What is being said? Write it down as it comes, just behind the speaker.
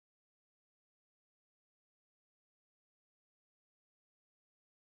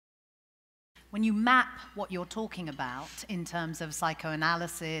when you map what you're talking about in terms of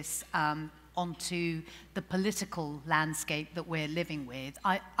psychoanalysis onto the political landscape that we're living with,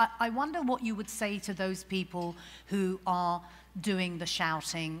 I wonder what you would say to those people who are doing the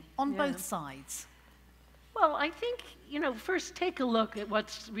shouting on both sides. Well, I think, first take a look at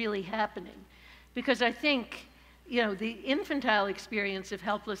what's really happening. Because I think, the infantile experience of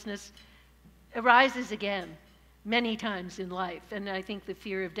helplessness arises again many times in life. And I think the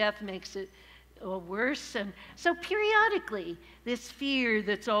fear of death makes it worse. And so periodically, this fear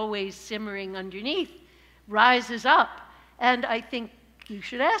that's always simmering underneath rises up. And I think you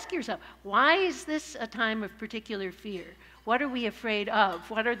should ask yourself, why is this a time of particular fear? What are we afraid of?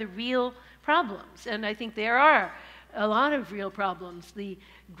 What are the real problems? And I think there are a lot of real problems. The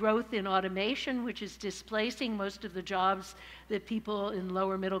growth in automation, which is displacing most of the jobs that people in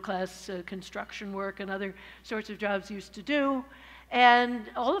lower middle class construction work and other sorts of jobs used to do. And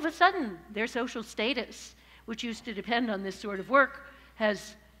all of a sudden, their social status, which used to depend on this sort of work,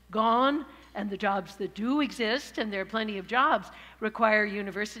 has gone, and the jobs that do exist, and there are plenty of jobs, require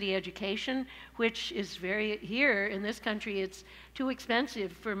university education, which is here in this country, it's too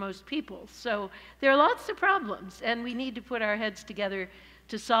expensive for most people. So there are lots of problems, and we need to put our heads together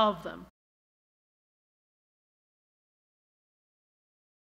to solve them.